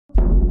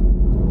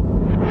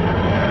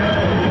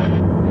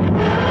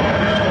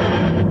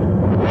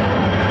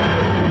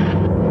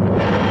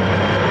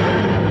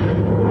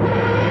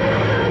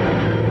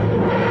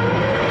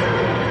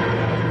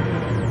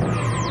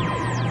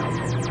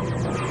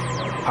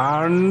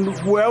And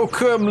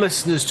welcome,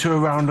 listeners, to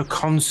Around the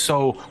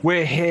Console.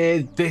 We're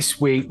here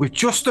this week with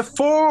just the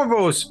four of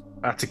us.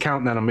 I had to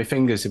count that on my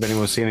fingers if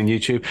anyone's seen on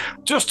YouTube.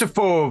 Just the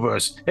four of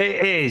us.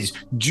 It is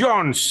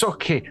John,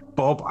 Sucky,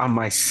 Bob, and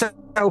myself,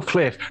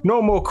 Cliff.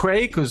 No more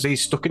Craig because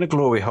he's stuck in a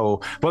glory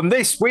hole. But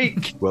this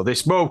week,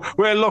 this month,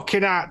 we're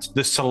looking at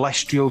the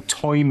Celestial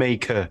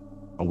Toymaker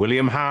and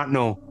William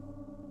Hartnell.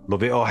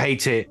 Love it or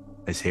hate it,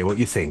 let's hear what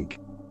you think.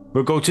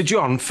 We'll go to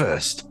John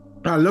first.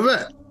 I love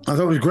it. I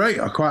thought it was great.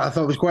 I thought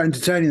it was quite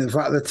entertaining, the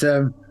fact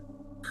that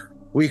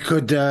we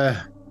could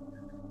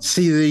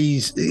see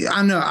these.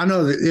 I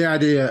know that the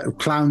idea of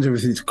clowns,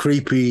 everything's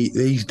creepy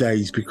these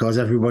days because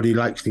everybody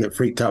likes to get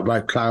freaked out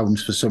by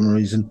clowns for some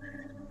reason.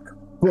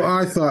 But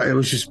I thought it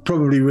was just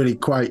probably really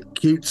quite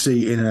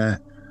cutesy in a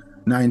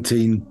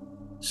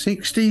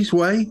 1960s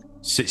way.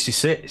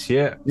 66,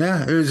 yeah.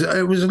 Yeah, it was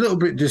a little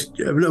bit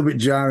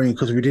jarring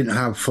because we didn't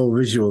have full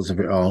visuals of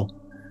it all.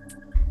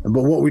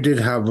 But what we did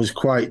have was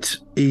quite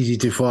easy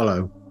to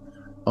follow.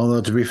 Although,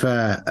 to be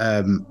fair,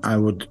 I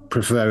would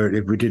prefer it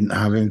if we didn't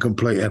have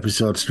incomplete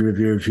episodes to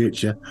review in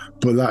future.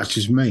 But that's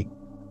just me.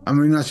 I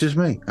mean, that's just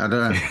me. I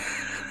don't know.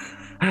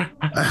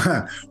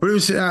 But it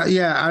was,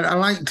 I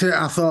liked it.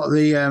 I thought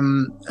the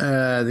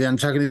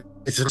antagonist,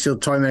 Celestial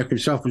Toymaker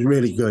himself, was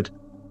really good.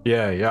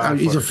 Yeah.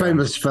 He's a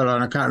famous fellow,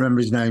 and I can't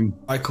remember his name.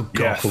 Michael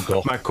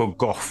Goff. Michael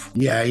Goff.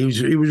 Yeah, he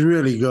was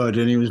really good,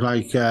 and he was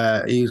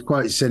he was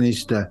quite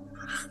sinister.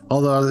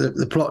 Although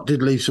the plot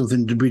did leave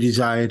something to be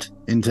desired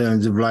in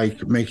terms of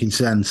making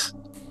sense.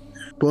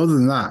 But other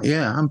than that,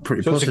 yeah, I'm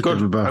pretty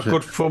positive about it. A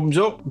good thumbs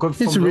up.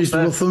 It's a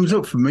reasonable thumbs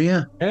up for me,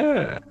 yeah.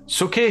 Yeah.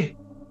 Sucky?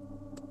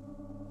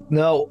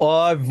 No,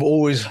 I've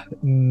always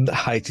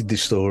hated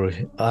this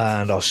story,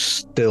 and I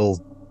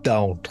still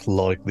don't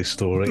like this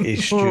story.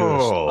 It's just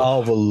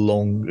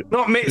overlong.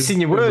 Not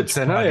mixing your words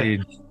then, are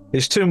you?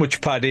 It's too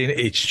much padding.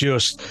 It's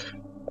just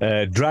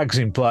drags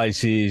in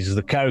places.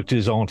 The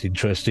characters aren't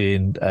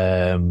interesting.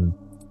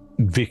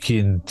 Vicky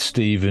and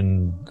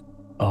Stephen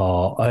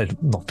are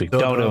not Vicky,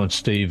 Dodo and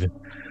Stephen.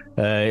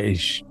 They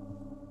seem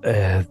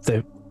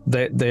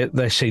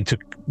to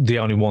the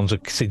only ones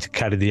that seem to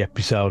carry the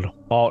episode.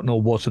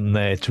 Hartnell wasn't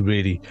there to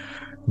really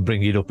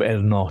bring it up a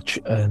notch,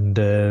 and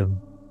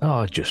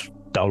I just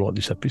don't like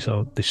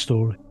this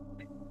story.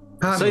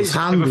 So it's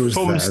a bit of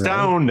thumbs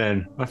down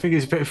then. I think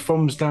it's a bit of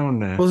thumbs down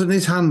there. Wasn't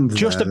his hand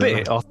just there, a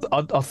bit?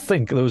 I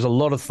think there was a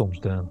lot of thumbs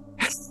down.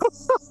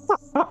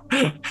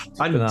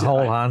 And the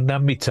whole hand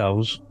and my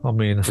toes. I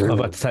mean, I've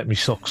had to take my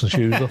socks and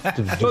shoes off.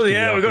 We've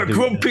got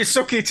Grumpy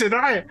Sucky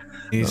tonight.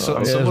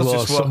 Someone's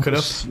just woken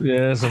up.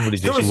 Yeah, somebody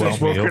just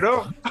woken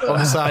up. On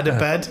the side of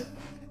bed.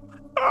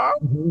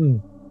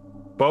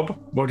 Bob,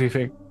 what do you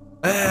think?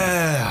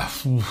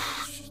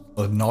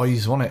 A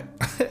noise, wasn't it?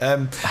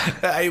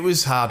 It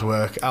was hard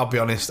work. I'll be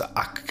honest.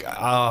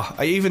 I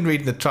even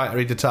tried to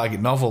read the Target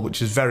novel,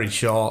 which is very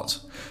short.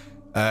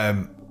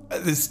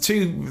 There's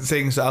two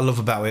things that I love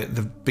about it: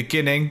 the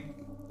beginning,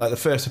 like the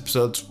first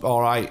episode's all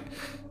right,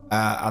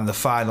 and the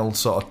final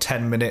sort of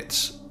 10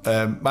 minutes.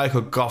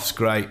 Michael Goff's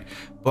great,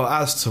 but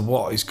as to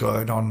what is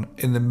going on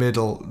in the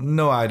middle,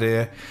 no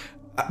idea.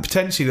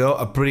 Potentially though,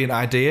 a brilliant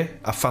idea,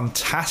 a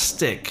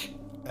fantastic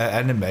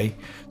enemy.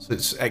 So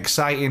it's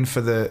exciting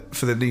for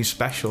the new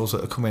specials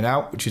that are coming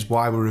out, which is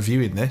why we're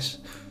reviewing this.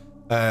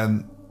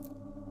 And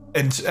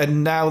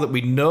now that we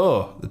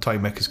know the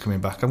Toymaker's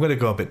coming back, I'm going to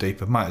go a bit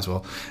deeper, might as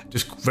well,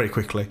 just very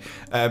quickly,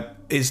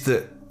 is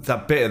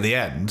that bit at the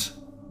end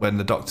when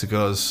the Doctor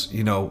goes,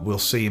 we'll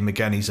see him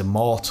again, he's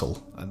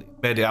immortal, and it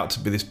made it out to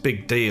be this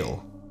big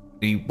deal.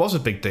 He was a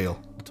big deal,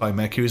 the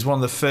Toymaker. He was one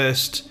of the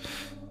first,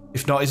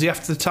 if not, is he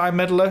after the Time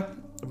Meddler?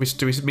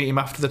 Do we meet him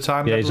after the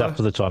Time Meddler? Yeah, he's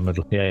after the Time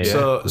Meddler. Yeah.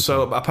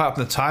 So apart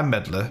from the Time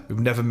Meddler, we've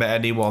never met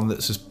anyone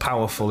that's as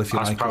powerful, if you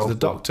like, as the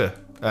Doctor.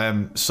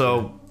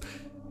 So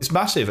it's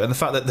massive. And the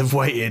fact that they've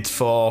waited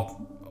for,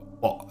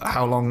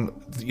 how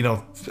long,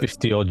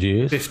 50 odd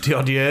years. 50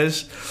 odd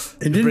years.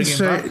 It didn't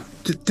say,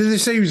 did they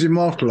say he was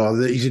immortal or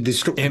that he's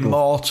indestructible?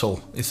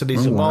 Immortal. He said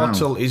he's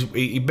immortal. Wow.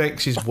 He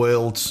makes his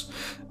worlds,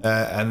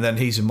 and then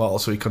he's immortal,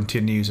 so he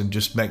continues and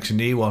just makes a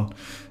new one.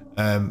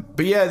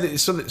 But yeah,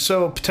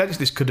 so potentially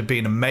this could have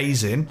been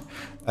amazing,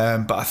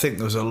 but I think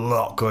there was a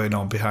lot going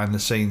on behind the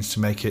scenes to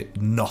make it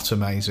not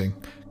amazing.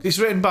 It's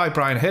written by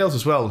Brian Hales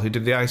as well, who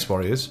did the Ice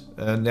Warriors,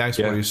 and the Ice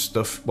Warriors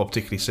stuff,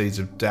 particularly Seeds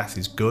of Death,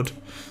 is good.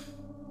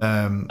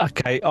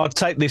 Okay, I'd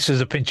take this as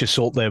a pinch of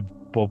salt there,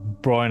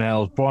 Bob. Brian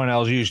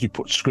Hales usually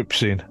puts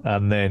scripts in,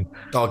 and then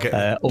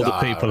other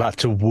people have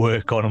to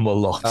work on them a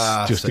lot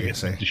just to get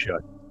them to show.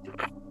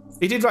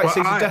 He did write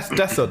Seeds of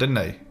Death though, didn't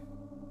he?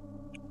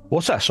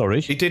 What's that,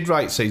 sorry? He did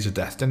write Seeds of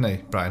Death, didn't he,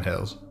 Brian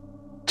Hales?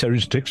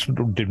 Terrence Dix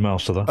did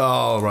most of that.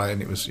 Oh, right,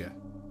 and it was, yeah.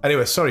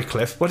 Anyway, sorry,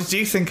 Cliff. What did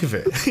you think of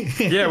it?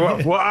 Yeah,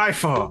 what I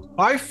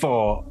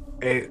thought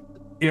it,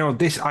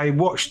 this, I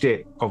watched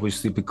it,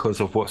 obviously, because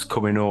of what's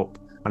coming up,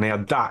 and I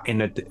had that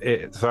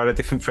so I had a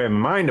different frame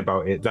of mind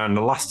about it than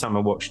the last time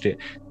I watched it,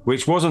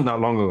 which wasn't that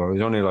long ago. It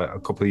was only like a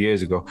couple of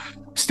years ago.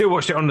 Still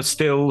watched it on the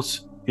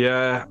stills.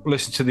 Yeah,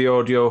 listened to the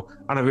audio,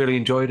 and I really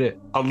enjoyed it.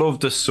 I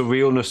loved the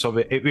surrealness of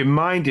it. It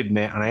reminded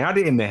me, and I had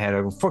it in my head,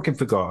 I fucking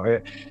forgot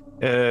it.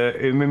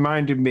 It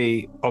reminded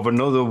me of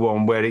another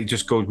one where it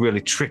just goes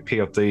really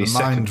trippy of the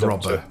second Mind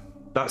Doctor. Robber.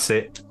 That's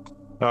it.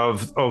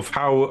 Of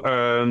how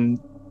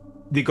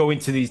they go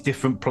into these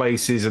different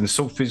places and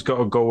something's got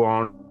to go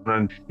on,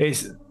 and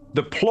it's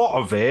the plot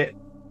of it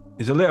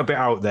is a little bit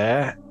out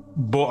there,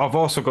 but I've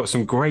also got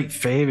some great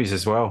theories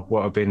as well.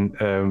 What I've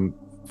been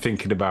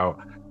thinking about.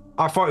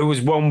 I thought it was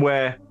one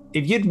where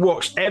if you'd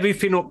watched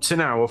everything up to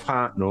now of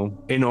Hartnell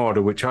in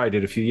order, which I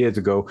did a few years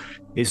ago,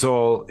 it's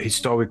all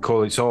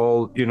historical, it's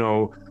all,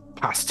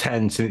 past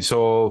tense, and it's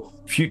all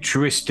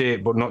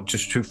futuristic, but not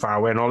just too far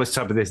away and all this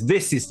type of this.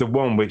 This is the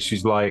one which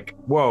is like,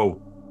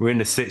 whoa, we're in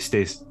the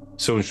 60s.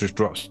 Someone's just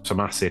dropped some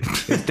acid.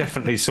 There's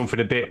definitely something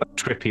a bit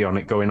trippy on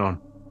it going on.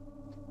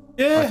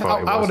 Yeah,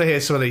 I want to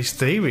hear some of these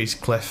theories,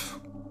 Cliff.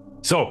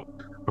 So,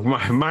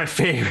 my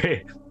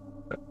theory,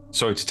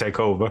 sorry to take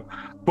over,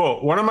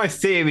 but one of my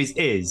theories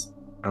is,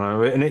 and I've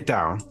written it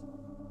down,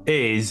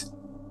 is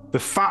the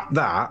fact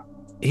that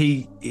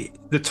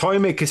the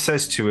Toymaker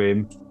says to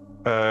him,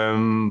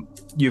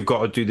 you've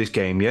got to do this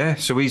game, yeah?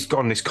 So he's got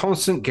on this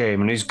constant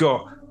game, and he's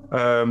got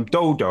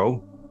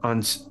Dodo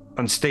and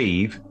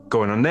Steve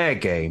going on their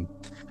game.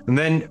 And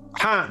then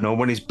Hartnell,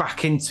 when he's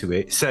back into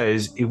it,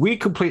 says, if we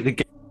complete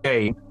the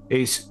game,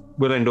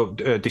 we'll end up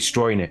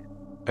destroying it.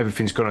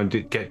 Everything's going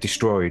to get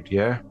destroyed,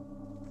 yeah?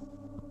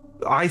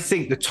 I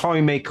think the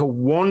Toymaker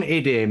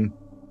wanted him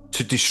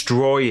to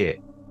destroy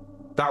it.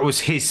 That was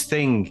his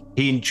thing.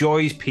 He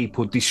enjoys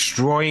people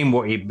destroying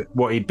what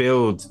he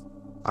builds.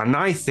 And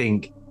I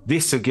think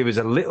this will give us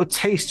a little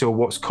taste of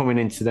what's coming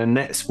into the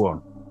next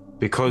one.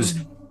 Because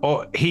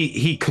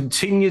he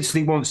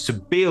continuously wants to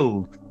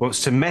build,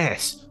 wants to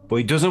mess, but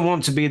he doesn't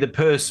want to be the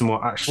person who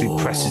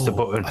actually presses the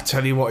button. I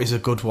tell you what is a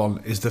good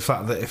one, is the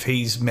fact that if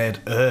he's made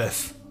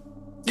Earth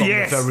from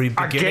the very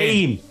beginning. A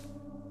game.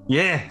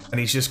 Yeah. And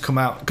he's just come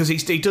out, because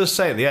he does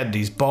say at the end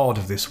he's bored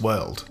of this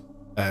world.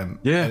 And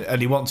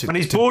he wants it. And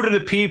he's bored of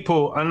the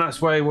people, and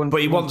that's why he wants.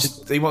 But he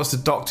wants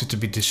the Doctor to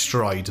be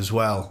destroyed as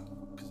well.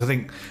 I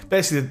think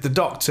basically the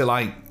Doctor,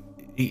 like,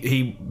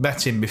 he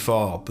met him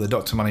before, but the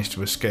Doctor managed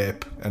to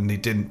escape, and he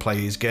didn't play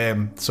his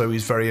game, so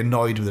he's very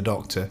annoyed with the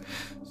Doctor.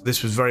 So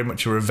this was very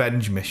much a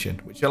revenge mission,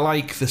 which I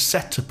like the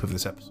setup of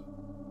this episode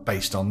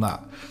based on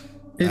that.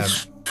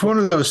 It's one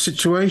of those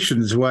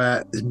situations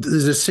where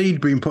there's a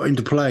seed being put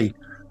into play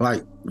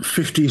like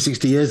 50,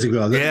 60 years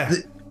ago.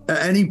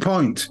 At any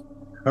point,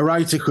 a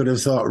writer could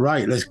have thought,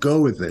 right, let's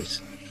go with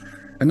this.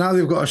 And now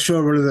they've got a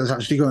showrunner that's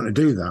actually going to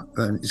do that.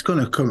 And it's going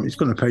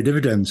to pay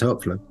dividends,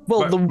 hopefully.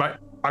 Well,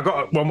 I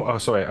got one more. Oh,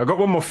 sorry, I got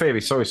one more theory.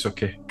 Sorry,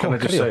 Suki. Can I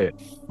just say it?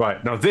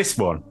 Right, now this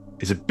one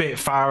is a bit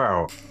far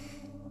out.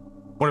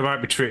 But it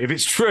might be true. If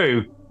it's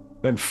true,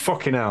 then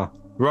fucking hell.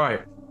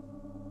 Right.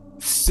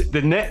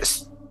 The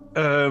next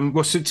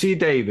Russell T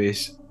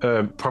Davies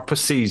proper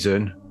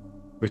season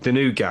with the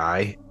new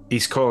guy,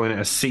 he's calling it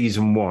a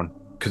season 1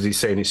 because he's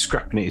saying it's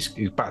scrapping it.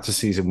 He's back to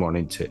season 1,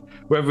 isn't it?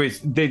 Whether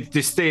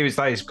this theory is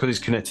that it's because it's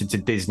connected to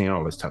Disney and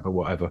all this type of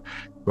whatever,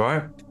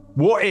 right?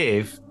 What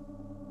if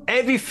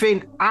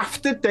everything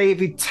after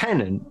David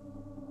Tennant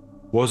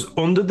was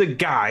under the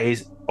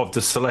guise of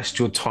the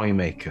Celestial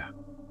Toymaker?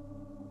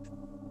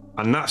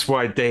 And that's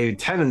why David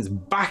Tennant's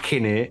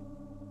backing it,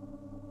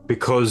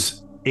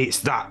 because it's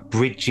that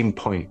bridging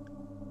point.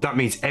 That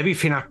means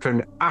everything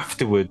happened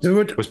afterwards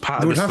was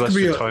part of the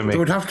Celestial Toymaker. There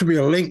would have to be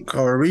a link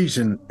or a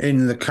reason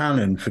in the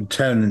canon for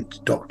Tennant's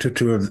Doctor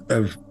to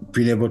have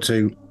been able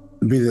to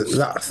be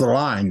that's the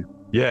line.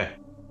 Yeah.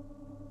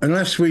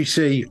 Unless we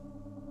see...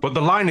 But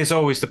the line is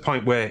always the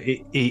point where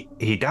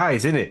he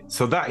dies, isn't it?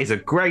 So that is a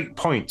great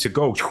point to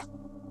go,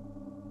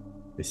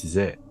 this is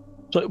it.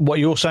 So what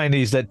you're saying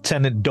is that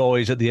Tennant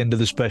dies at the end of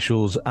the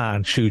specials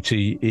and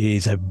Ncuti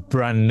is a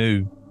brand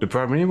new... The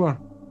brand new one.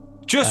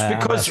 Just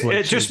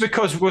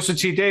because Russell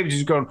T Davies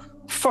has gone,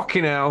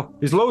 fucking hell,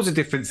 there's loads of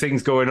different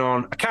things going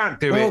on. I can't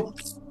do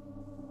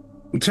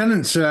it.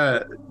 Tennant's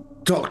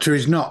Doctor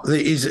is not the...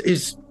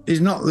 Is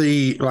not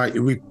the... like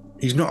we.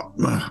 He's not...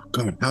 Oh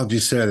God, how do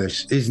you say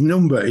this? His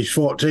number is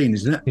 14,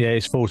 isn't it? Yeah,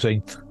 he's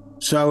 14.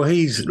 So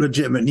he's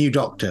legitimate new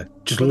Doctor.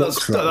 Just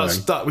looks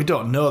that way. We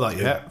don't know that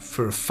yet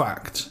for a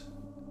fact.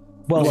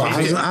 Well,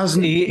 he has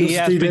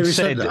been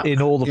said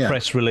in all the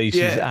press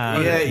releases,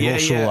 and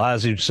Russell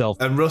has himself.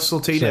 And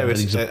Russell T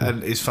Davies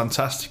is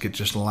fantastic at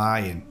just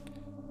lying.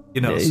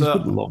 You know,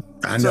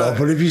 I know,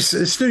 but if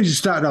as soon as you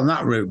started on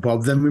that route,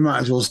 Bob, then we might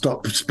as well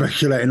stop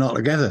speculating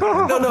altogether.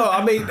 No,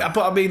 I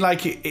mean,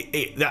 like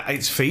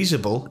it's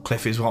feasible.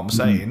 Cliff is what I'm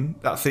saying.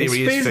 That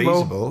theory is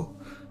feasible.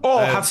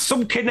 Or have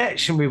some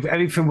connection with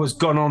everything that's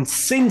gone on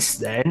since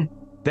then.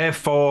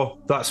 Therefore,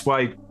 that's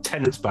why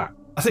Tennant's back.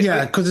 I think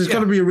because there's got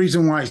to be a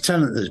reason why it's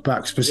Tennant that's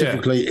back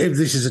specifically. If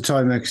this is a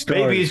Toymaker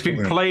story, maybe he's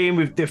been playing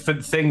with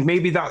different things.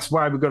 Maybe that's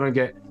why we're going to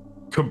get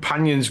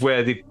companions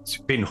where they've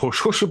been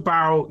hush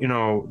about. You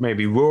know,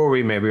 maybe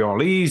Rory, maybe all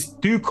these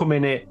do come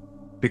in it.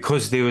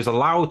 because they was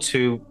allowed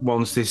to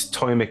once this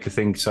Toymaker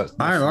thing starts.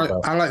 I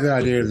like the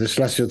idea of the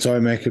celestial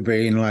Toymaker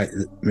being like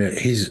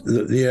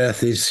the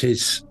Earth is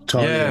his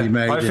toy that he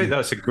made. I think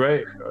that's a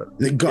great.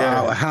 It got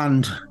out of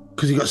hand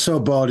because he got so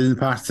bored in the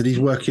past that he's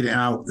working it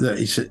out that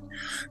he's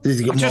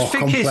got more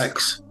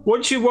complex.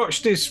 Once you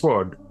watch this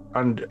one,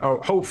 and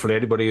hopefully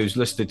anybody who's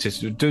listening to this,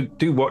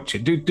 do watch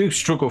it, do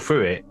struggle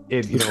through it.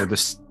 The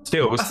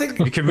stills. I think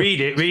you can read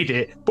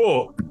it,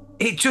 but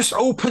it just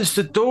opens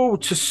the door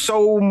to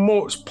so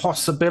much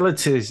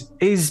possibilities.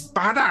 He's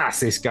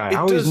badass, this guy.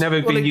 How he's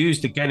never been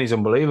used again is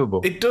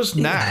unbelievable. It does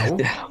now.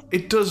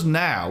 It does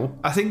now.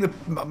 I think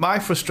my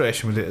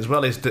frustration with it as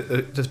well is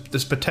that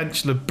there's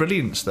potential of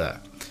brilliance there,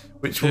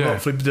 which will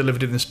hopefully be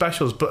delivered in the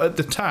specials. But at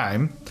the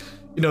time,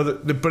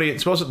 the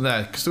brilliance wasn't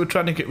there because they were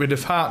trying to get rid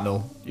of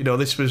Hartnell.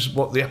 This was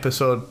what the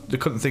episode, they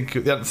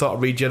hadn't thought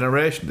of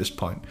regeneration at this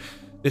point.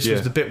 This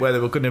was the bit where they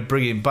were going to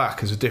bring him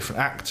back as a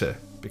different actor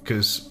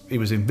because he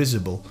was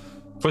invisible.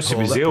 Plus he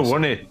was ill,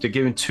 wasn't he? They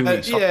gave him 2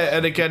 weeks off.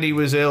 And again he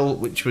was ill,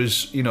 which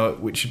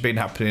had been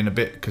happening a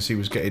bit because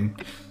his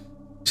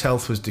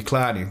health was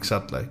declining,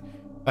 sadly.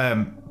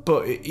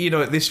 But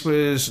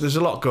there's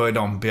a lot going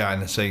on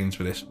behind the scenes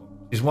with this.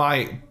 Is why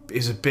it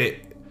is a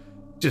bit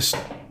just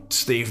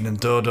Stephen and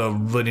Dodo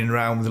running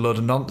around with a load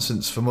of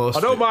nonsense for most.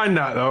 I don't mind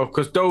that though,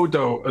 because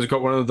Dodo has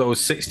got one of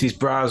those 60s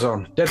bras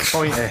on, dead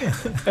pointy.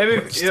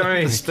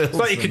 It's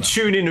like you could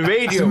tune in the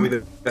radio with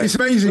it. It's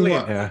amazing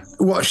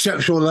what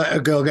steps will let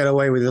a girl get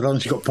away with as long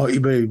as she's got pointy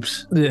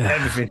boobs. Yeah,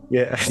 everything.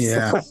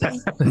 Yeah.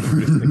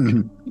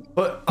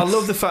 But I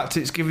love the fact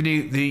it's giving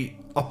you the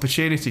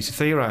opportunity to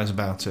theorise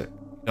about it,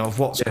 of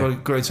what's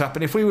going to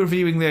happen. If we were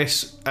viewing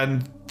this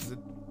and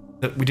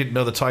that we didn't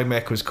know the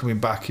Toymaker was coming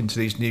back into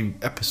these new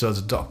episodes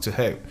of Doctor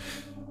Who,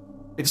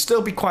 it'd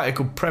still be quite a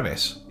good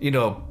premise,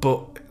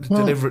 but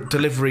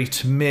delivery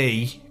to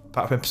me,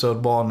 apart from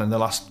episode 1 and the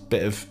last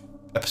bit of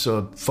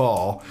episode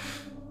 4,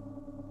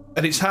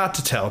 and it's hard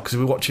to tell because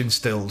we're watching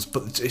stills,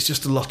 but it's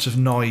just a lot of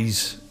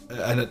noise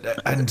and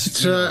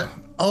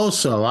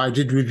also, I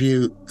did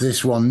review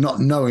this one not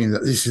knowing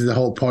that this is the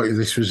whole point of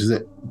this was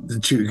that the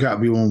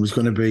Chupacabra one was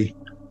going to be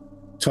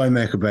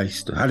Toymaker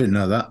based. I didn't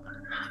know that.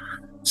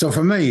 So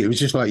for me, it was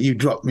just like you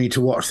dropped me to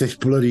watch this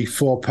bloody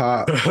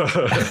 4-part.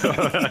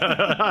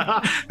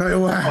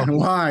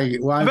 Why?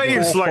 I bet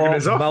you're slagging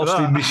us off.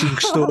 Mostly missing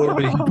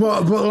story.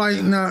 but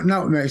like now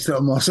it makes a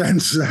little more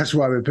sense. That's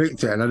why we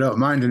picked it, and I don't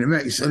mind. And it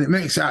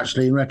makes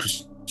actually in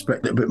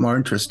retrospect a bit more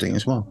interesting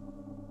as well.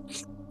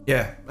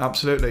 Yeah,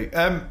 absolutely.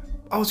 I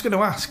was going to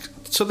ask.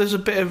 So there's a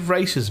bit of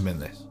racism in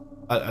this.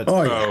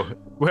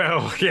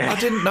 Well, yeah. I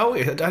didn't know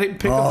it. I didn't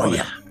pick up on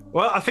it.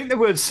 Well, I think the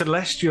word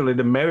celestial in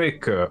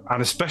America, and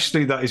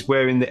especially that is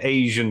wearing the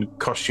Asian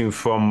costume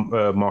from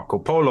Marco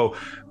Polo,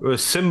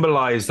 was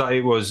symbolised that it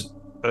was,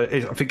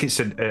 I think it's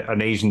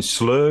an Asian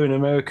slur in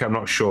America, I'm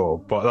not sure,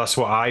 but that's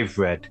what I've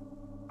read.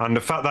 And the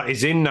fact that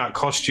he's in that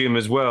costume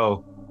as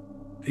well,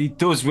 he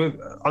does,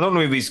 I don't know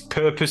if he's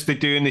purposely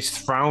doing this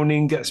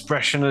frowning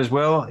expression as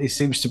well. It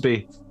seems to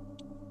be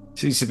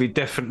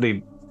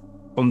definitely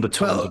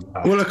undertoned.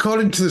 Well,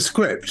 according to the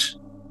script,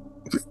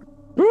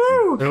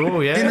 Oh,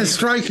 yeah. In a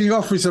striking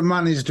officer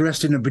man is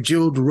dressed in a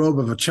bejeweled robe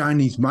of a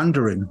Chinese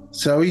mandarin.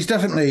 So he's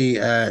definitely,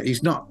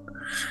 it's not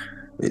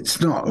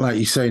like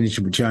he's saying he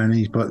should be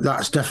Chinese, but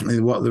that's definitely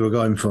what they were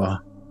going for.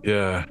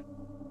 Yeah.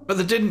 But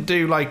they didn't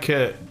do like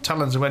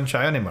Talons of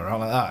Wenchai anymore or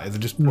like that. They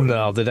just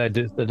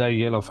they don't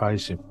yellow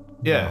face him.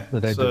 Yeah. No,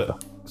 they don't do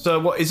that. So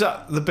what is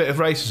that the bit of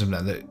racism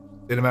then that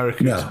in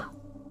America?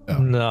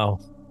 No.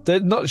 They're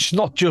not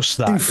just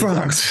that. In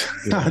fact,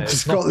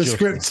 I've got the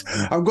script.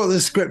 I've got the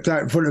script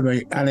out in front of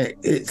me, and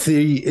it's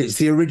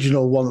the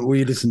original one that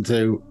we listened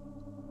to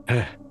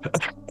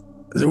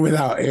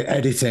without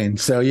editing.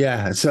 So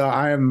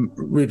I am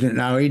reading it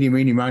now. Eeny,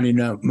 meeny, miny,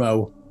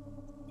 mo,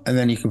 and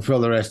then you can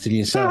fill the rest in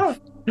yourself.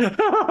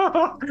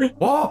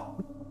 What?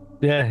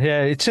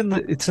 Yeah. It's in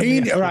the.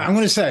 Right, I'm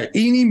going to say it.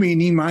 Eeny,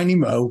 meeny, miny,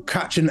 mo.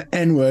 Catch an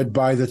N-word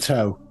by the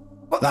toe.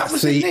 What? That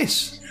was in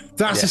this.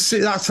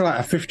 That's like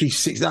a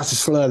 56. That's a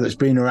slur that's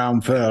been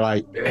around for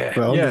like.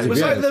 For hundreds of was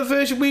years. that the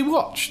version we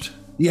watched?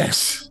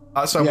 Yes.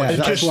 That's how much.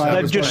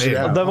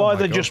 They've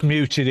either just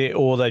muted it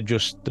or they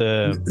just.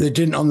 They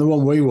didn't on the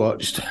one we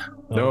watched.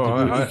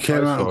 No, he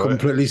came out and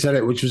completely said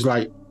it, which was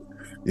like,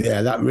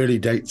 yeah, that really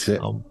dates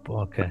it. Oh,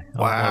 okay.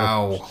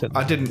 Wow.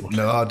 I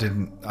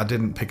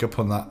didn't pick up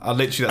on that.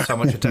 That's how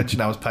much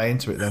attention I was paying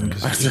to it then.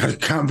 I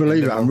can't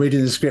believe it. I'm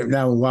reading the script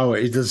now, and wow,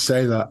 it does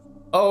say that.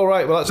 Oh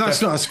right, well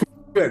that's not a script.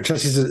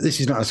 This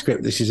is not a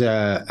script. This is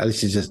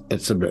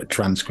it's a bit of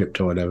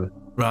transcript or whatever.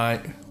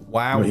 Right.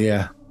 Wow. But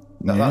yeah.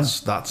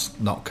 That's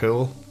not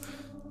cool.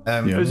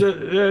 It's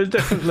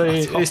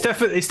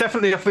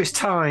definitely off its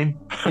time.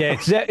 Yeah,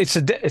 it's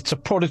a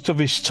product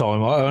of its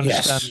time. I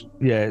understand. Yes.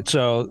 Yeah.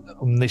 So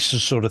this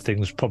is sort of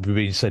thing that's probably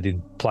been said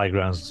in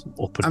playgrounds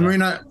up and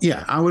down.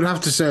 I would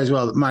have to say as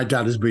well that my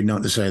dad has been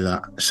known to say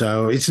that.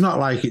 So it's not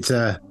like it's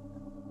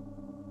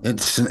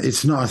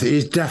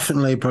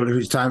definitely a product of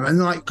its time. And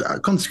like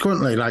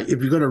consequently, like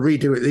if you're going to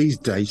redo it these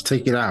days,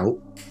 take it out.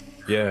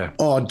 Yeah.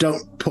 or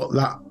don't put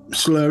that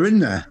slur in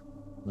there.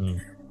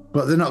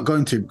 But they're not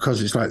going to,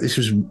 because it's like this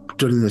was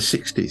done in the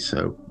 60s,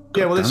 so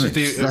Yeah, well, this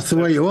damn is that's the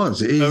way it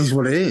was. It is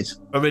what it is.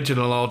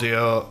 Original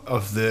audio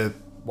of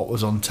what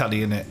was on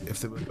telly in it. If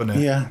they were gonna,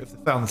 if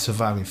they found the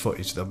surviving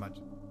footage, they'll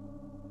imagine.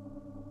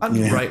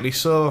 And rightly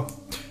so.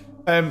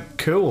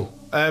 Cool.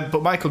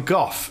 But Michael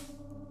Gough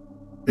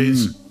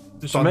is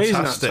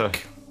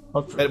fantastic.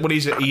 Well,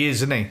 he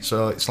is, isn't he?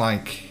 So it's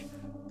like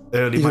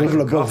early. He's Michael a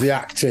little above Gough. the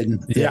acting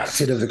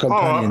of the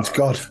companions.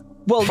 God.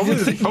 Well,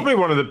 probably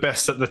one of the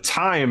best at the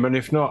time, and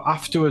if not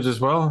afterwards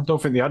as well. I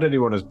don't think they had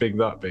anyone as big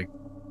that big.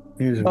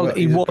 He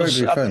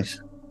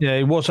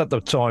was at the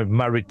time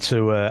married to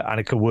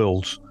Annika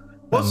Wills.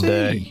 Was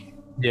he?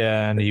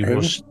 Yeah, and he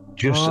was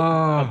just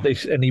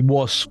and he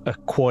was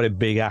quite a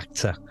big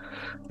actor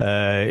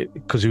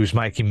because he was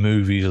making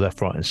movies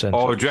left, right, and centre.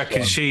 Oh, do you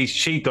reckon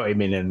she got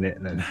him in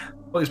it then?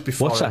 Well, it's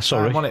before. What's that?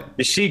 Sorry,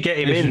 did she get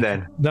him in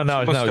then?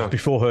 No, it's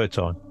before her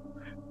time.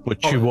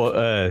 But she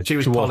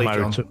was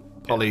married to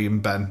Polly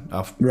and Ben.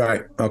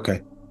 Right.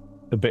 Okay.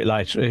 A bit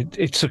later.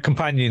 It's the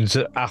companions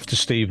after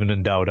Stephen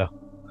and Dowda.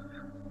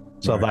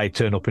 So they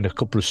turn up in a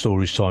couple of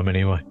stories' time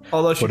anyway.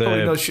 Although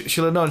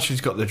she'll have known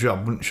she's got the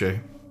job, wouldn't she?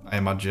 I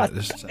imagine.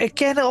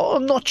 Again,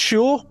 I'm not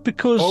sure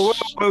because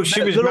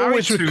they're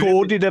always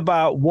recorded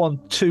about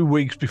 1-2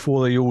 weeks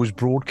before they always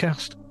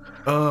broadcast.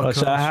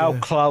 So how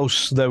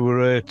close they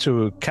were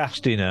to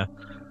casting her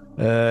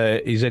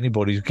is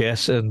anybody's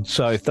guess. And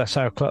so if that's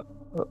how close,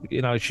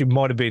 she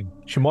might have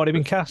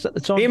been cast at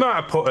the time. He might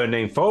have put her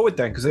name forward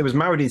then because they was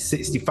married in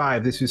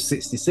 65. This was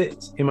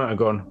 66. He might have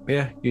gone,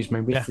 use my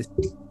business.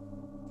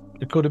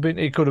 It could have been.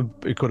 He could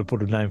have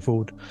put a name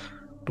forward,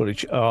 but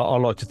I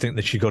like to think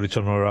that she got it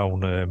on her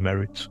own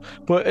merits.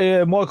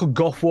 But Michael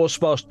Gough was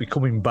supposed to be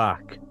coming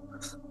back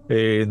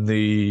in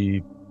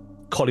the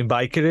Colin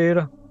Baker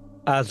era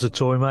as the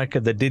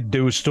Toymaker. They did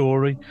do a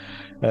story,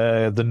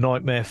 the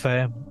Nightmare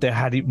Fair. They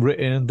had it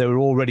written. They were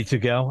all ready to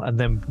go, and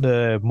then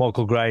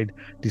Michael Grade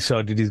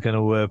decided he's going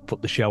to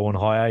put the show on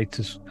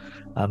hiatus.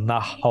 And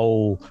that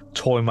whole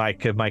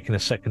Toymaker making a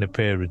second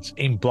appearance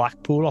in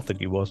Blackpool, I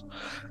think it was.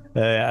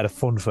 At a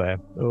fun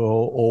fair,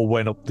 or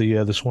went up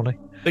the Swanee.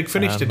 Big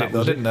Finish did it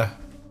though, didn't they?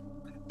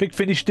 Big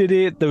Finish did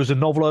it. There was a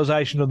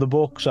novelisation of the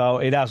book, so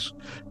it has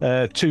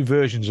 2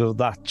 versions of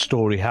that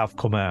story have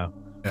come out.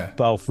 Yeah.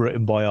 Both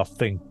written by, I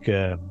think,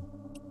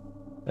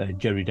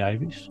 Jerry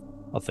Davies,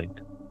 I think.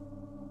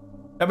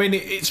 I mean,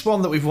 it's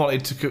one that we've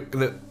wanted to,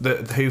 that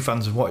the Who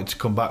fans have wanted to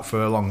come back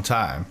for a long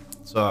time.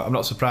 So I'm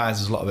not surprised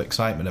there's a lot of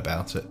excitement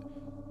about it.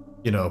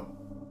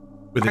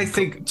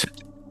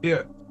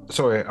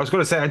 Sorry, I was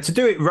going to say, to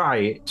do it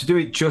right, to do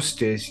it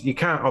justice, you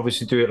can't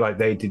obviously do it like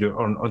they did it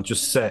on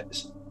just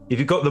sets. If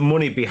you've got the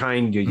money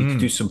behind you, you can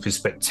do something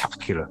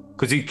spectacular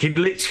because you could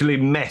literally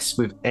mess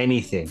with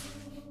anything.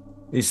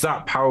 It's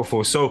that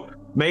powerful. So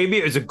maybe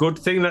it was a good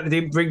thing that they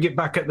didn't bring it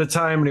back at the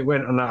time and it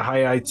went on that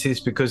hiatus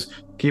because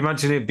can you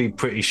imagine it'd be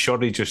pretty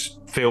shoddy just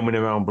filming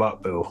around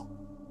Blackpool?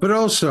 But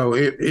also,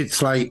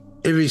 it's like,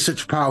 if he's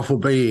such a powerful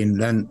being,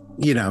 then,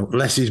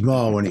 less is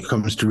more when it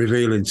comes to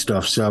revealing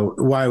stuff. So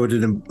why would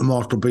an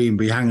immortal being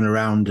be hanging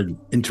around and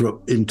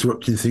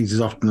interrupting things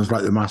as often as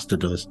like the Master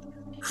does?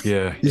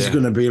 Yeah. This is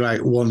going to be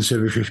like once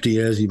every 50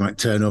 years he might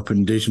turn up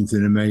and do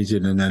something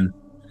amazing and then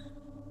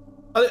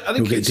I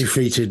think he'll get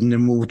defeated and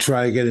then we'll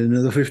try again in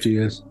another 50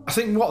 years. I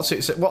think what's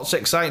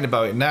exciting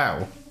about it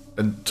now,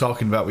 and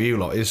talking about with you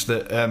lot, is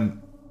that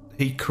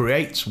he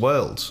creates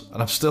worlds,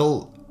 and I'm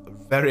still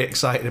very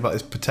excited about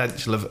this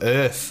potential of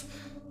Earth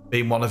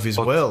being one of his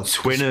worlds.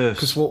 Twin Earth.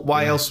 Because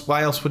why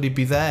else would he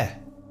be there?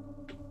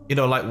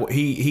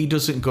 He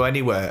doesn't go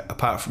anywhere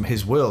apart from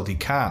his world. He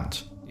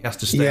can't. He has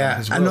to stay on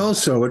his world. And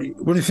also,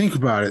 when you think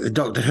about it, the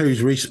Doctor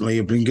Who's recently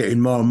have been getting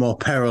more and more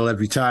peril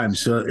every time.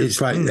 So it's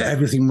like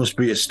everything must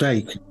be at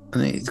stake.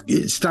 And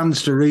it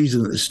stands to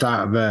reason at the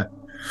start of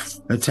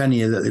a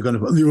tenure that they're going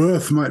to put the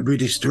Earth might be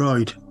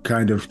destroyed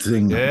kind of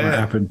thing that might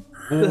happen.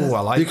 Oh,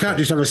 I like You can't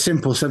just have a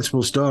simple,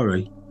 sensible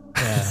story.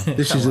 Yeah.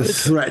 This is a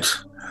threat.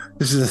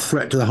 This is a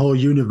threat to the whole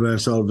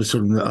universe all of a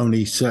sudden that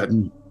only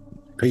certain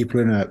people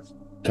in a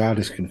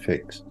TARDIS can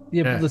fix.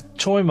 Yeah, but the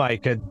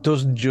Toymaker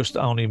doesn't just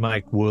only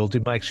make worlds,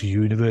 he makes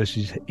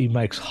universes. He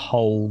makes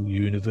whole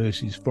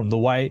universes. From the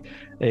way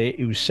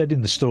it was said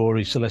in the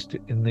story,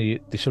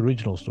 this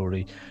original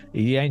story,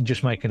 he ain't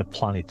just making a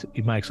planet,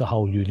 he makes a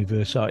whole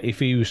universe. So if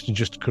he was to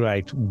just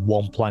create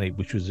one planet,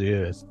 which was the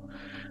Earth,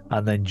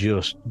 and then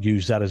just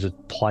use that as a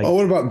plate. Oh,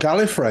 what about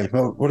Gallifrey?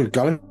 What if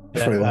Gallifrey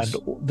was?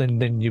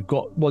 And then you've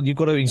got to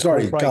incorporate...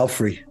 Sorry,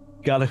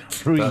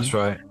 Gallifrey. That's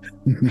right.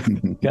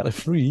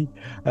 Gallifrey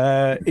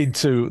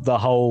into the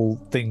whole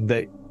thing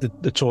that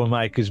the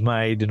Toymakers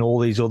made and all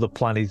these other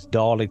planets,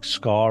 Daleks,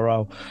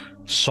 Skaro,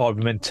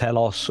 Cybermen,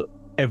 Telos,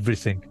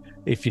 everything.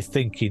 If you're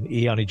thinking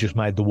he only just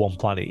made the one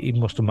planet, he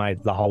must have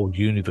made the whole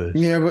universe.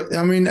 Yeah, but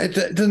I mean, it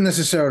doesn't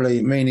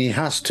necessarily mean he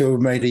has to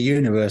have made a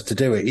universe to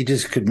do it. He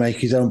just could make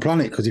his own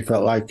planet because he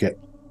felt like it.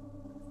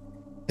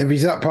 If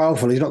he's that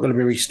powerful, he's not going to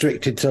be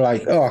restricted to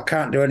like, I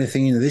can't do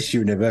anything in this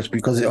universe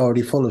because it's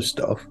already full of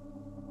stuff.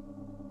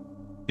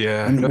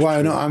 Yeah. And that's why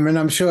true. not? I mean,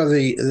 I'm sure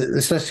the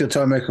Celestial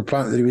Toymaker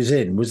planet that he was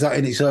in, was that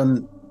in its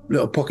own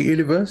little pocket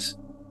universe?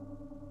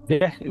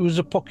 Yeah, it was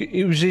a pocket.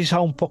 It was his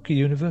home pocket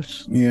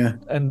universe, Yeah.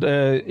 and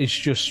it's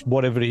just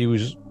whatever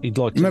he'd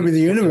like to. Maybe the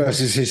universe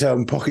is his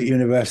own pocket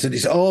universe, and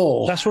it's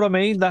all. That's what I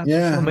mean. That's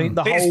Yeah. what I mean.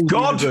 The It's whole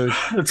God. universe.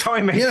 The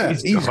Toymaker Yeah,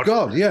 is he's God.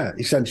 God. Yeah,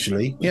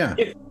 essentially. Yeah.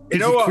 You He's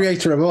know the what?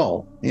 creator of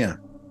all. Yeah.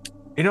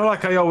 You know,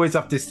 like I always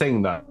have this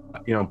thing that,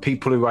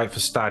 people who write for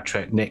Star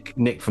Trek,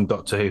 Nick from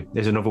Doctor Who,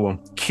 there's another one.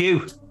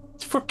 Q.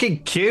 It's fucking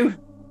Q.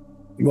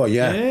 Well,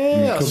 yeah.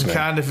 Yeah, that's could be.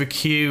 kind of a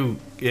cue.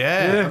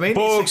 Yeah, I mean,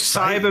 Borg, it's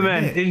exciting,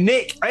 Cybermen. isn't it?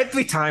 Nick,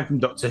 every time from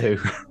Doctor Who.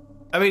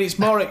 I mean, it's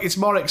more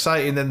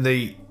exciting than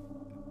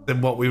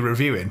what we're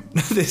reviewing.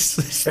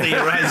 this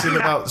theorising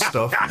about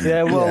stuff.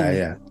 Yeah, well,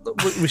 Yeah.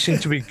 we seem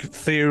to be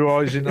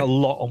theorising a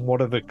lot on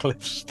whatever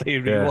Cliff's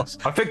theory was.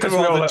 I think because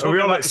We're all we're all talking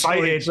about the story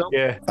excited. itself.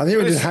 Yeah. I think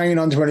we're just hanging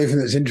on to anything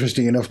that's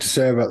interesting enough to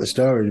say about the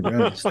story, to be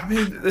honest. I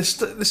mean, the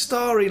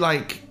story,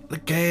 like the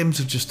games,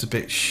 are just a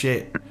bit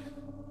shit,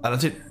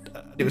 and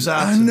it was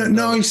hard.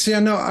 No, you see,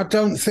 I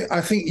don't think.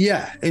 I think,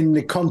 yeah, in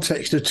the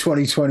context of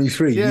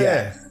 2023,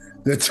 yeah,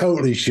 they're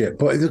totally shit.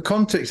 But in the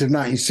context of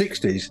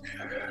 1960s,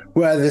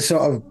 where the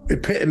sort of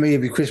epitome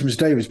of your Christmas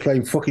Day was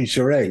playing fucking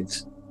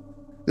charades,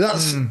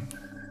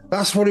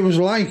 that's what it was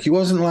like. It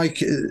wasn't like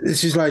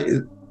this is like,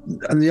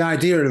 and the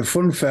idea of a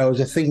fun fair was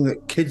a thing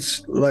that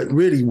kids like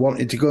really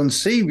wanted to go and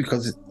see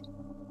because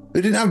they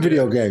didn't have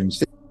video games;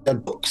 they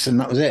had books, and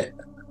that was it.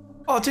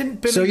 Oh,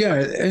 didn't Billy? So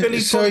yeah,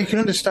 Billy so you can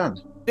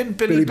understand. Didn't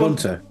Billy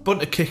Bunter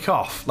kick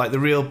off like the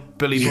real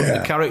Billy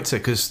Bunter character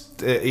because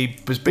he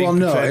was being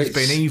portrayed as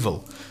being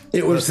evil?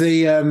 It was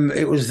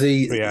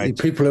the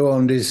people who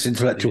owned his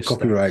intellectual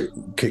copyright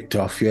kicked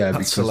off. Yeah,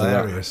 That's because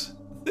hilarious.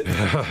 of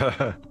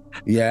that.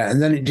 Yeah,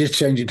 and then it just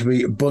changed it to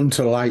be a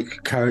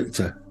Bunter-like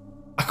character.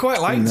 I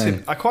quite liked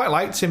him. I quite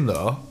liked him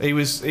though. He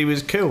was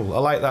cool. I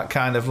like that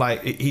kind of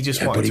like he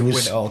just wanted to win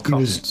at all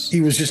costs.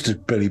 He was just a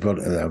Billy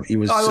Bunter though. He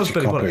was such a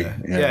Billy copy.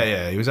 Bunter.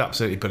 Yeah, he was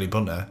absolutely Billy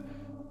Bunter.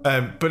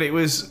 But it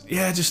was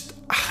just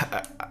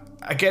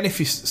again, I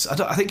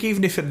think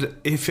even if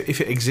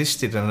it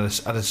existed and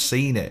I'd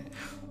seen it,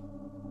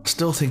 I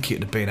still think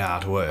it'd have been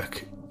hard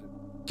work.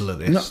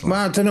 This,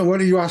 I don't know. Why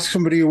did you ask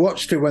somebody who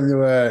watched it when they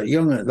were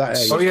young at that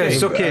age? Oh yeah,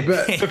 suck it.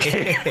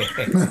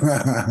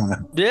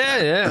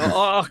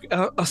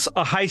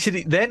 I hated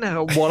it then.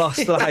 What I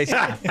still hate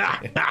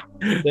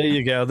it. There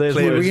you go. There's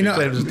Clear words.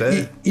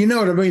 you know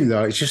what I mean,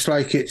 though. It's just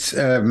like it's.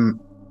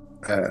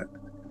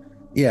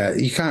 Yeah,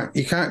 you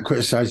can't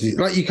criticize it.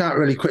 Like you can't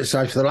really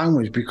criticize for the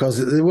language because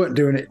they weren't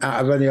doing it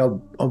out of any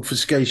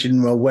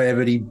obfuscation or way of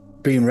any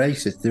being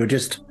racist. They were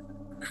just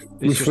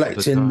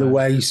reflecting the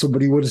way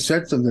somebody would have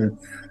said something.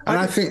 And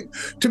I think,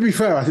 to be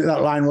fair, I think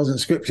that line wasn't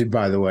scripted,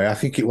 by the way. I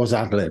think it was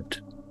ad-libbed.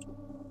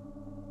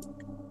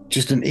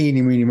 Just an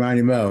eeny, meeny,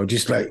 miny, mo.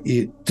 Just like,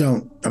 you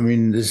don't... I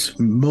mean, there's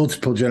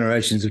multiple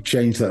generations have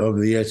changed that over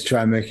the years to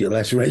try and make it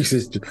less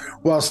racist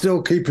while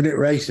still keeping it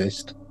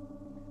racist.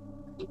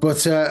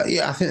 But,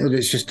 yeah, I think that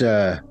it's just...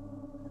 I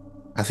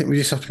think we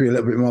just have to be a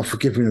little bit more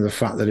forgiving of the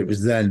fact that it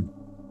was then.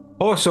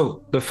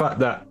 Also, the fact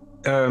that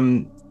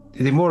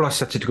they more or less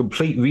had to do a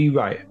complete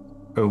rewrite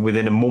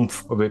within a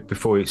month of it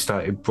before it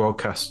started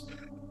broadcast.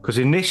 Because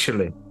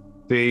initially,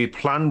 the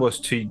plan was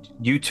to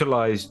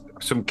utilize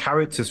some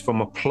characters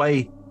from a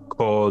play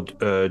called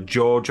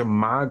George and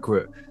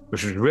Margaret,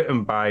 which was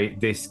written by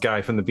this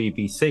guy from the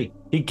BBC.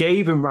 He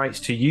gave him rights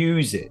to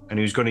use it, and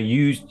he was going to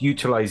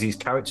utilize these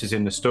characters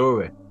in the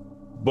story.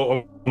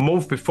 But a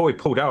month before he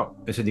pulled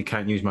out, they said, you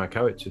can't use my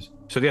characters.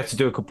 So they had to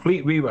do a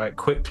complete rewrite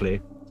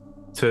quickly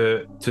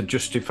to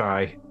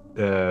justify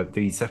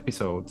these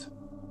episodes.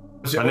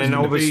 And then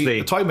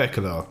obviously the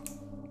Toymaker though.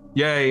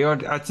 Yeah, he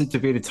had to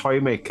be the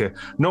Toymaker.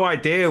 No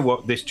idea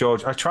what this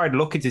George. I tried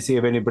looking to see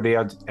if anybody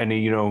had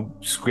any,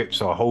 scripts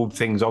or hold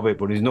things of it,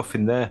 but there's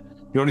nothing there.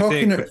 The only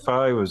thing I could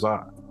find was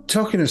that.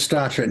 Talking of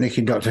Star Trek, Nick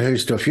and Doctor Who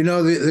stuff,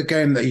 the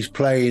game that he's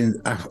playing.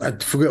 I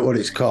forget what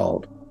it's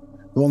called.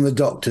 The one the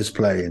Doctor's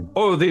playing.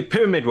 Oh, the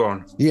pyramid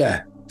one.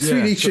 Yeah,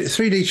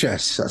 3D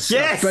chess. That's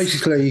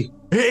basically.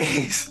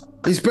 It is.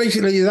 It's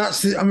basically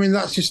that's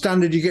your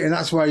standard you're getting.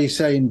 That's why you're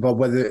saying, Bob,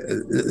 whether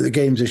the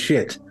games are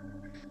shit.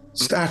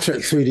 Star Trek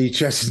 3D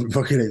chess isn't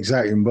fucking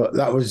exciting, but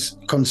that was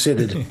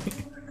considered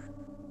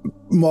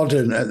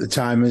modern at the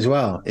time as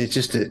well. It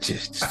just I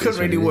couldn't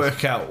really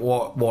work out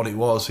what it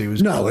was. He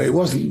was it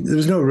wasn't. There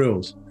was no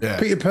rules. Yeah.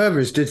 Peter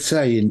Purves did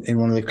say in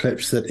one of the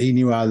clips that he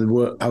knew how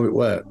it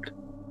worked.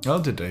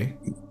 Oh, did he?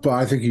 But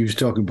I think he was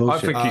talking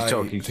bullshit. I think he's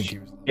talking.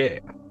 Yeah.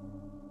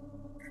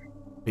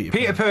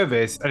 Peter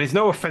Purves, and it's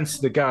no offense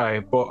to the guy,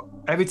 but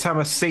every time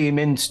I see him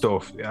in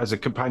stuff as a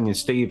companion,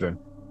 Stephen,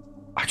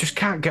 I just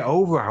can't get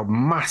over how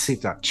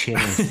massive that chin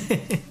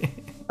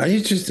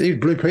is. He's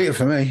Blue Peter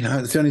for me.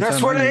 That's the only That's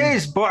time what it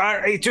is,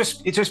 but it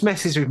just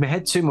messes with my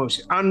head too much.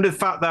 And the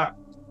fact that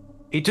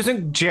it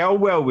doesn't gel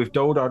well with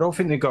Dodo. I don't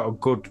think they got a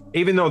good.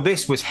 Even though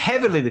this was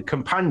heavily the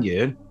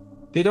companion,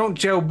 they don't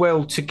gel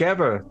well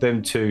together.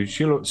 Them two.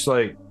 He looks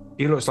like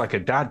a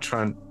dad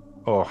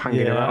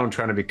hanging around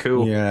trying to be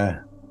cool. Yeah.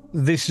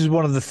 this is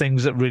one of the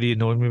things that really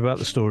annoyed me about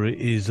the story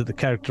is that the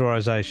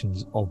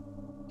characterizations of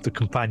the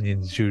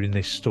companions during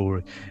this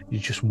story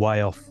is just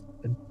way off.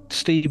 And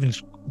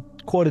Stephen's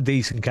quite a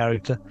decent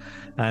character,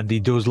 and he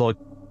does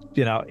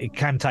he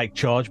can take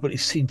charge, but he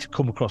seemed to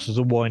come across as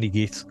a whiny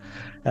git,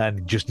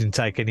 and just didn't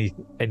take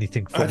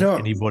anything from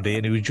anybody,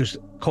 and it was just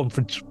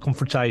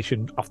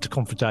confrontation after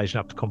confrontation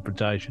after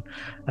confrontation,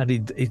 and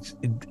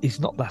he's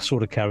not that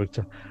sort of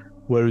character.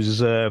 Whereas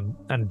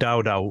and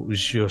Dodo was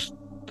just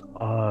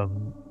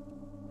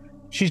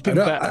she's been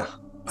better.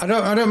 I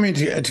don't mean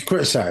to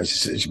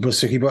criticise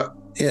Busuki, but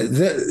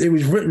it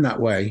was written that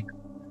way.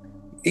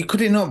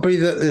 Could it not be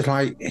that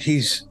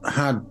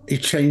he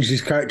changed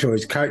his character, or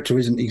his character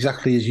isn't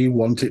exactly as you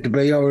want it to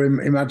be or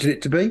imagine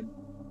it to be?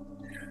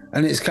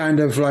 And it's kind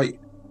of like,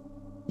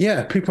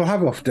 yeah, people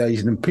have off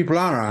days, and people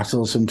are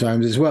assholes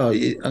sometimes as well.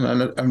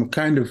 And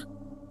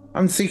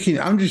I'm thinking,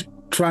 I'm just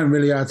trying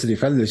really hard to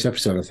defend this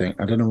episode. I think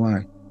I don't know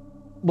why.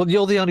 Well,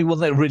 you're the only one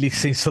that really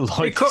seems to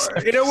like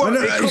it. You know what?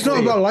 It's not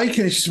about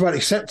liking it; it's just about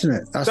accepting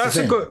it. That's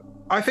the thing.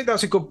 I think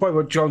that's a good point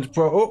what John's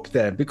brought up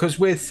there, because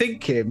we're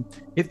thinking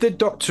if the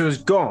Doctor has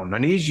gone,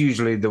 and he's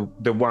usually the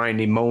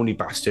whiny, moany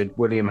bastard,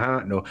 William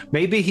Hartnell,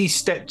 maybe he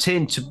stepped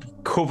in to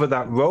cover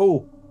that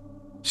role,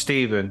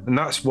 Stephen, and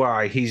that's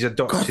why he's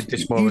adopted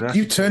this moment.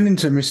 You turned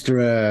into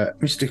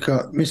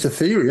Mr.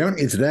 Theory, haven't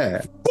you,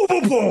 today? Boom,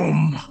 boom,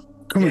 boom.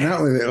 Coming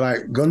out with it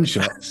like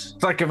gunshots.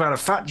 It's like I've had a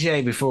fat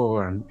J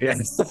before. Yeah.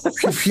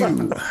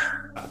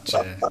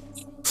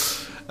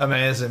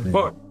 Amazing.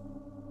 But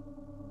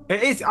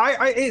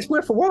it's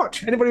worth a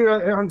watch. Anybody who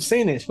hasn't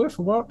seen it, it's worth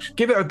a watch.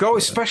 Give it a go,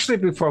 especially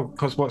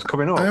because what's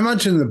coming up. I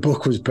imagine the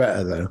book was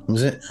better, though,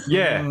 was it?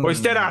 Yeah. Well,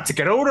 it's dead hard to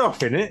get hold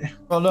of, isn't it?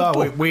 Well,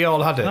 no, we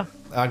all had it. Huh?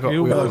 I got. It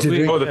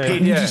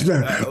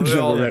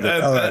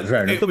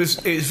was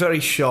very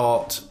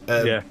short.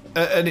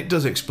 And it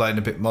does explain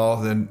a bit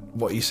more than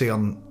what you see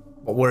on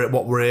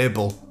what we're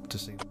able to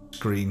see on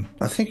screen.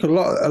 I think a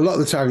lot of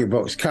the target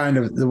box, kind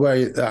of the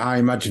way that I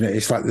imagine it,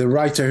 it's like the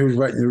writer who's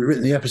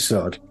written the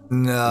episode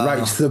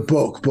writes the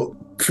book, but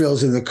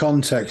fills in the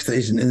context that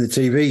isn't in the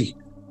TV.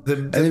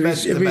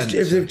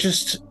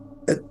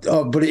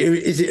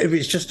 If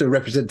it's just a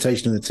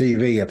representation of the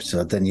TV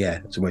episode, then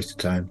yeah, it's a waste of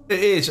time. It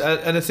is,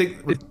 and I think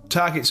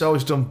Target's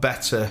always done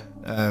better.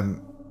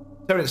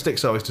 Terrence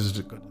Dicks always does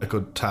a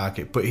good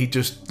Target, but he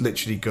just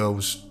literally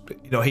goes.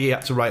 He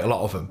had to write a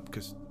lot of them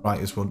because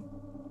writers wouldn't.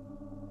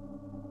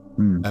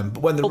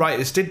 But when the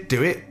writers did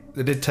do it,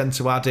 they did tend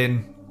to add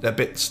in their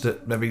bits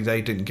that maybe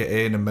they didn't get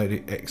in and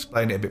maybe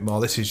explain it a bit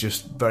more. This is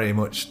just very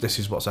much this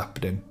is what's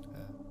happening.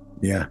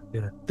 Yeah.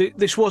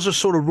 This was a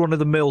sort of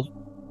run-of-the-mill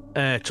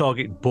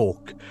Target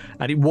book,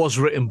 and it was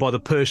written by the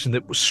person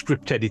that was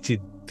script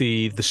edited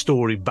the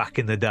story back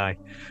in the day,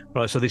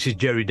 right? So this is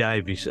Jerry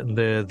Davies, and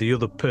the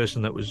other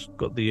person that was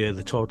got the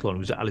title on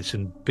was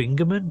Alison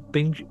Benjamin,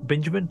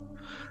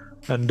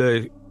 and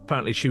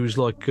apparently she was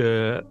like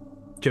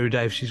Jerry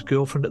Davies'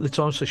 girlfriend at the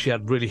time, so she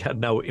had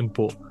no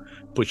input,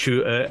 but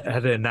she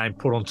had her name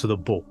put onto the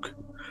book.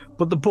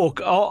 But the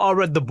book, I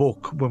read the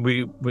book when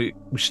we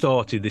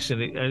started this,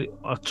 and it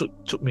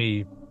took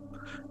me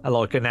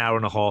like an hour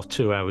and a half,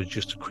 2 hours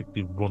just to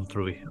quickly run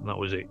through it, and that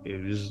was it.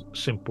 It was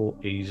simple,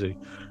 easy,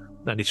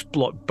 and it's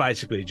like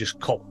basically just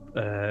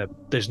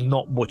there's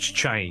not much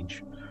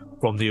change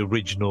from the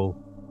original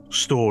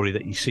story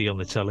that you see on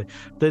the telly.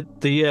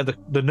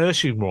 The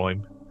nursery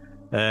rhyme,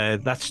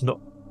 that's not.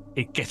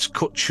 It gets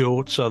cut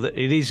short, so that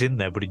it is in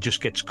there, but it just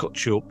gets cut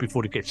short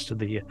before it gets to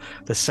the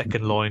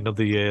second line of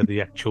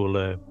the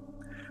actual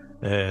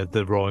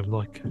the rhyme,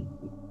 like.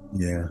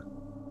 Yeah.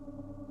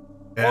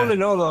 All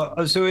in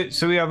all, so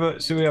we have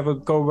a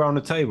go around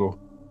the table.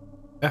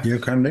 You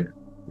can do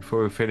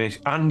before we finish,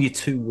 and your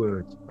 2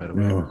 words. By the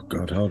way. Oh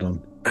God, hold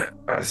on.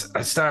 I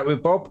start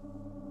with Bob.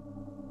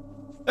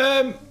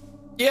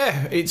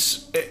 Yeah,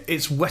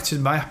 it's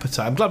whetted my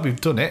appetite. I'm glad we've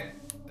done it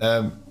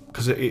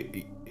because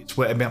it's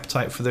whetted my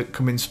appetite for the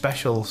coming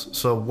specials.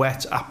 So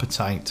whet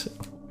appetite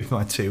with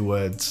my 2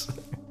 words.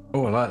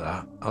 Oh, I like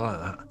that.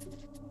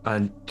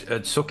 And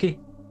Suki.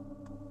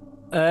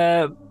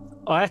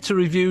 I had to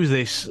review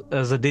this,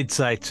 as I did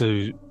say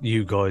to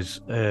you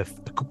guys a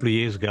couple of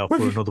years ago for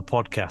another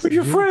podcast. With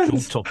your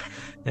friends.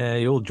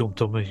 You all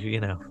jumped on me,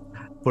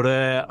 But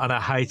and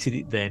I hated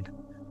it then,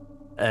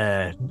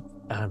 and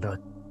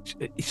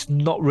it's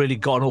not really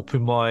gone up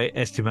in my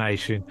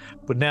estimation.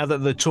 But now that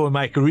the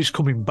Toymaker is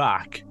coming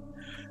back,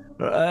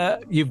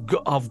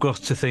 I've got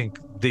to think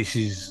this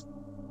is.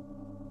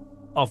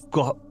 I've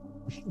got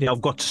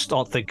to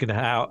start thinking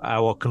how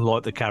I can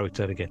like the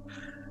character again.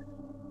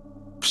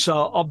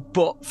 So,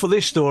 but for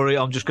this story,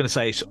 I'm just going to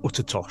say it's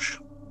utter tosh.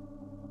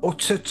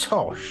 Utter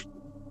tosh?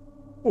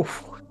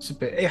 Oof, it's a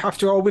bit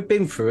after all we've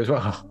been through as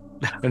well.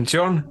 And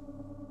John?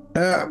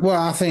 Well,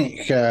 I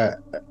think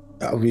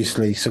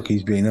obviously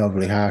Suki's being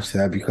overly harsh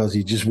there because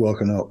he's just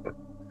woken up.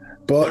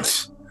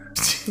 But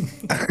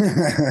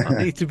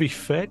I need to be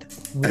fed,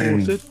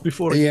 watered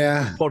before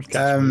the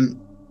podcast.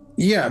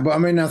 Yeah, but I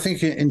mean, I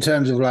think in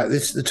terms of like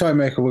this, the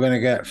Toymaker we're going to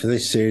get for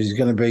this series is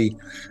going to be,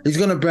 he's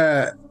going to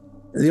bear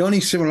the only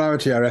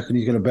similarity I reckon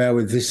he's going to bear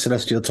with this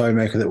Celestial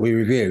Toymaker that we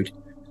reviewed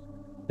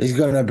is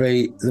going to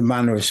be the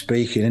manner of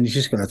speaking, and he's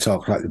just going to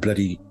talk like the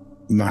bloody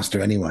master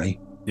anyway.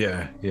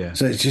 Yeah.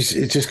 So it's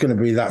just going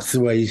to be that's the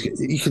way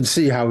you can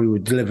see how he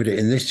would deliver it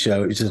in this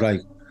show. It's just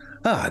like,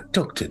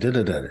 doctor,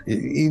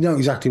 you know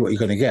exactly what you're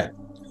going to get.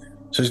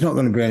 So it's not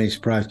going to be any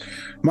surprise.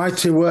 My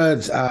 2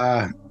 words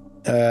are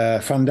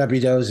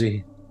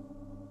Fandabidozi.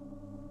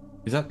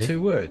 Is that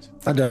 2 words?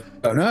 I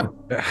don't know.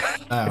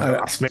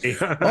 That's me.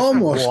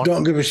 Almost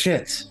don't give a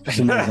shit. For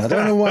some reason. I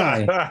don't know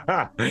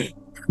why.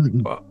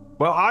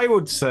 Well, I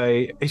would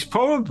say it's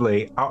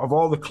probably, out of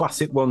all the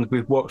classic ones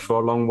we've watched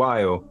for a long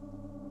while,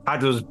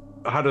 had us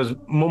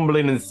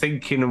mumbling and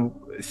thinking and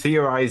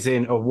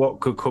theorizing of what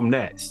could come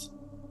next.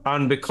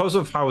 And because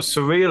of how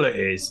surreal it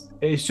is,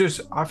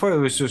 I thought it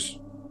was just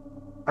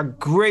a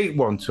great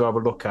one to have a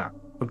look at,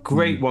 a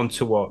great one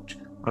to watch.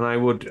 And I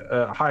would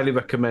highly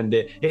recommend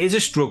it. It is a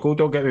struggle,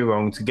 don't get me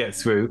wrong, to get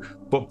through,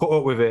 but put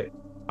up with it.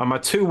 And my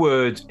 2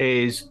 words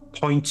is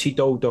Pointy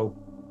Dodo.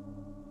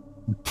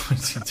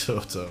 Pointy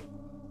Dodo.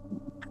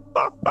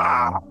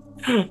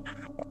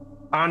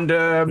 And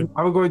are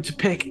we going to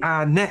pick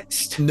our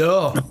next?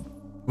 No,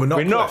 we're not.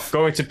 We're not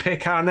going to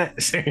pick our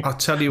next. I'll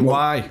tell you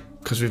why.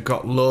 Because we've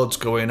got loads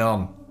going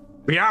on.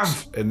 We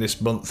have. In this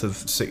month of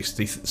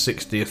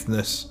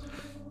 60th-ness.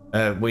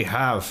 We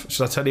have.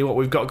 Shall I tell you what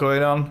we've got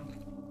going on?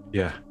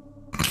 Yeah.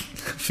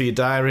 For your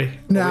diary?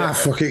 Nah,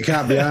 fuck it,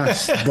 can't be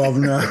asked. Bob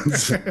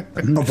knows.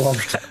 No, Bob.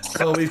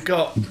 Well, we've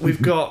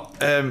got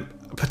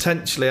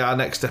potentially our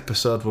next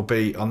episode will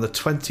be on the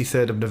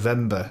 23rd of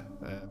November.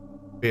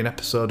 Be an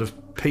episode of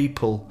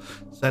people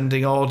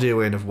sending audio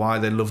in of why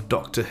they love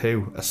Doctor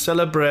Who. A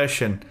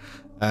celebration.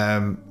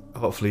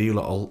 Hopefully you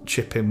lot will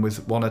chip in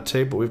with 1 or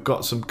 2, but we've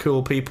got some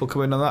cool people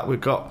coming on that.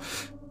 We've got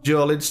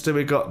Joe Lidster,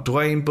 we've got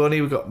Dwayne Bunny,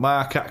 we've got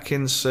Mark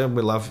Atkinson,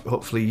 we'll have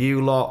hopefully you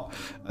lot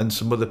and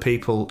some other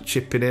people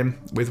chipping in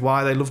with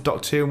why they love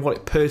Doctor Who and what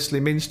it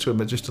personally means to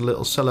them, and just a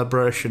little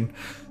celebration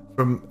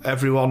from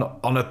everyone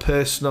on a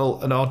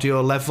personal and audio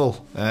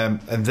level.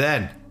 And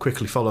then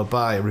quickly followed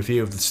by a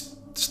review of the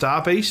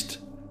Star Beast.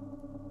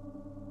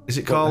 Is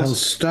it called?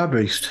 Star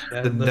Beast.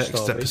 The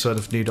next episode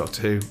of New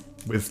Doctor Who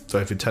with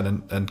David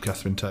Tennant and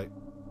Catherine Tate.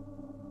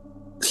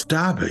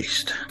 Star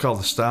Beast. Called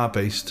the Star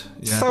Beast.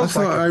 Yeah. I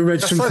thought I read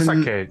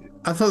something.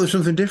 I thought there was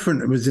something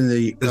different. It was in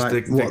the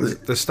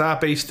the Star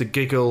Beast, the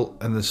Giggle,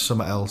 and there's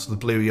something else. The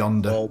Blue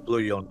Yonder. Oh, Blue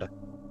Yonder.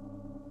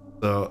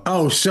 So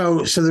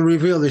the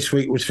reveal this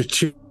week was for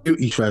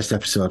Shooty's first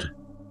episode.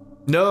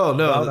 No,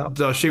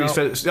 Shooty's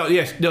first. Oh,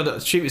 yes, no,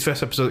 Shooty's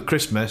first episode at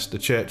Christmas. The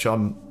church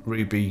on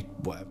Ruby,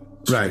 whatever.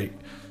 Right.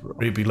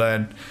 Ruby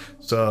Lane.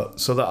 So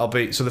that'll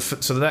be so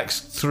the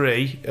next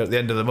 3 at the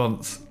end of the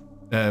month.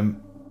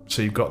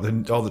 So you've got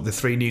the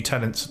 3 new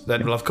tenants.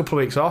 Then we'll have a couple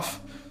of weeks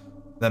off.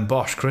 Then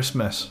Bosch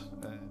Christmas.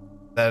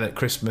 Then at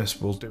Christmas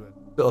we'll do a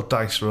little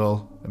dice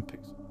roll and pick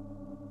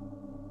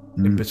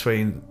in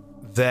between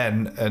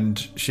then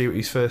and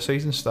Shooty's first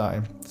season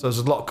starting. So there's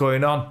a lot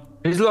going on.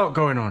 There's a lot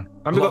going on.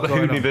 And we've got the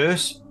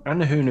Whoniverse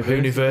and the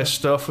Whoniverse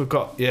stuff. We've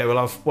got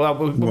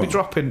we'll be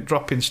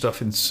dropping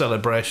stuff in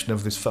celebration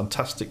of this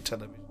fantastic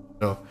television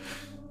show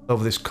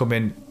over this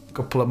coming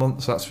couple of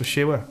months. That's for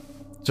sure.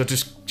 So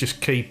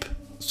just keep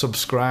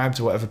subscribe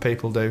to whatever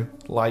people do,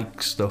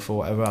 like stuff or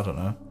whatever. I don't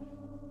know.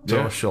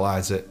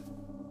 Socialise it.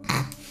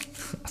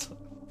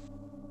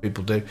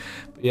 People do,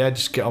 but yeah,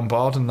 just get on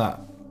board and that.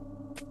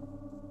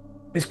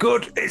 It's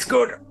good.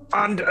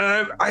 And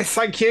I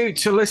thank you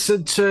to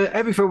listen to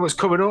everything that's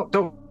coming up.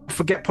 Don't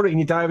forget, put it in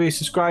your diary,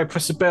 subscribe,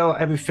 press the bell,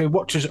 everything.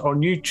 Watch us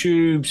on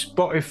YouTube,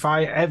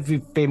 Spotify,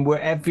 everything. We're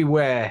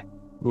everywhere.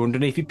 We're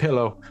underneath your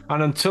pillow.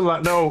 And until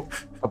that note,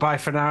 bye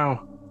for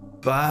now.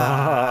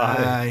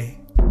 Bye.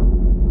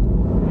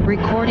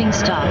 Recording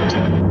stopped.